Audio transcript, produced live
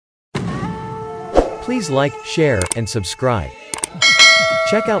Please like, share, and subscribe.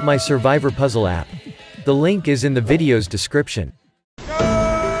 Check out my Survivor puzzle app. The link is in the video's description.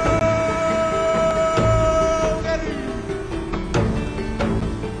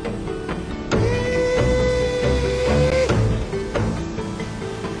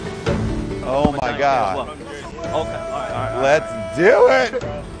 Oh my God. Okay. All right. Let's do it.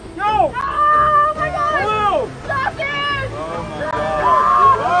 Go! Oh my God! Blue! Sausage! Oh my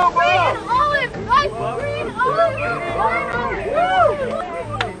God! Green olive! Nice green olive!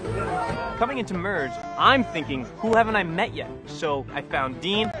 Coming into Merge, I'm thinking, who haven't I met yet? So I found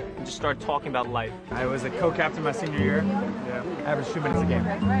Dean and just started talking about life. I was a co-captain my senior year. Yeah. Average 2 minutes a game.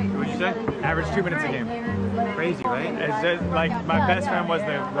 What'd you say? Average 2 minutes a game. Crazy, right? It's just like my best friend was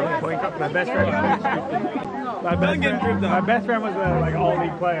the point guard. My best friend was the like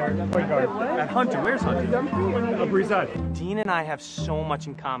all-league player, point guard. At Hunter, where's Hunter? Upper East Side. Dean and I have so much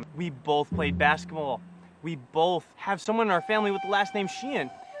in common. We both played basketball. We both have someone in our family with the last name Sheehan.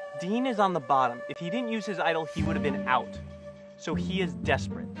 Dean is on the bottom. If he didn't use his idol, he would have been out. So he is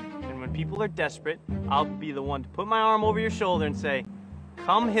desperate. And when people are desperate, I'll be the one to put my arm over your shoulder and say,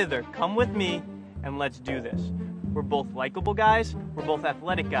 come hither, come with me, and let's do this. We're both likable guys. We're both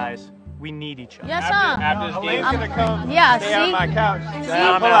athletic guys. We need each other. Yes, sir. After this game, Elaine's gonna come stay on my couch.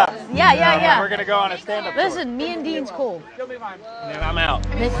 I'm out. Yeah. We're gonna go on a stand-up tour. Listen, me and Dean's cool. And I'm out.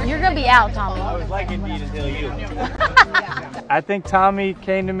 You're gonna be out, Tommy. I was liking Dean until you. I think Tommy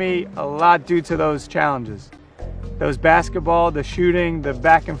came to me a lot due to those challenges. Those basketball, the shooting, the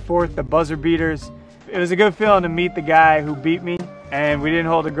back and forth, the buzzer beaters. It was a good feeling to meet the guy who beat me, and we didn't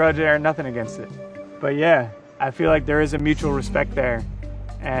hold a grudge or nothing against it. But yeah, I feel like there is a mutual respect there,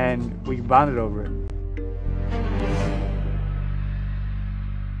 and we bonded over it.